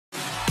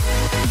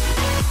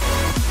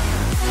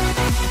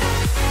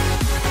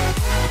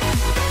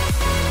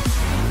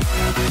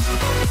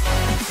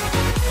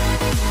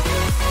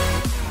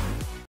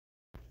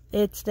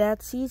It's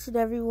that season,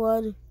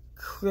 everyone.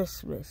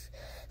 Christmas.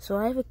 So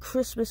I have a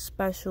Christmas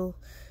special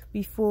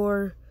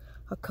before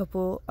a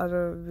couple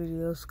other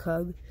videos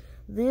come.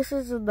 This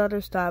is another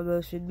stop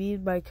motion me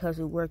and my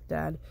cousin worked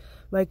on.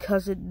 My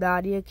cousin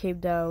Nadia came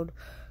down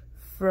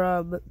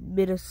from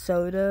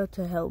Minnesota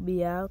to help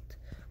me out.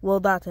 Well,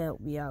 not to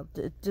help me out,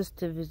 just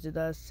to visit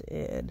us.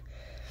 And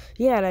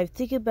yeah, and I'm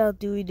thinking about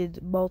doing a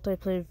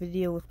multiplayer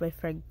video with my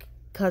friend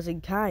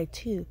cousin Kai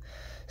too.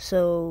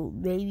 So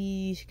maybe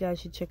you guys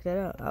should check that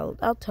out.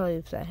 I'll tell you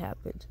if that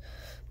happens.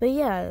 But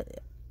yeah,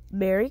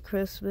 Merry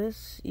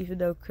Christmas, even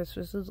though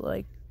Christmas is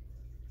like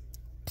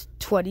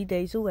 20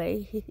 days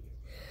away.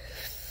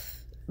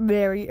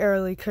 Merry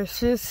early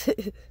Christmas.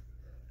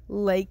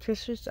 Late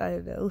Christmas, I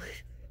don't know.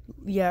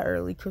 Yeah,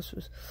 early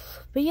Christmas.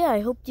 But yeah, I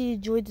hope you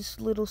enjoyed this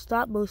little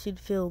stop motion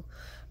film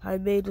I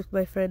made with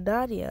my friend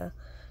Nadia.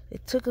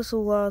 It took us a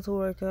while to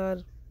work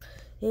on.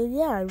 And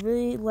yeah, I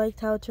really liked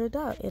how it turned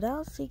out. And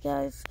I'll see you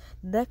guys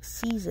next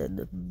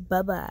season.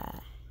 Bye-bye.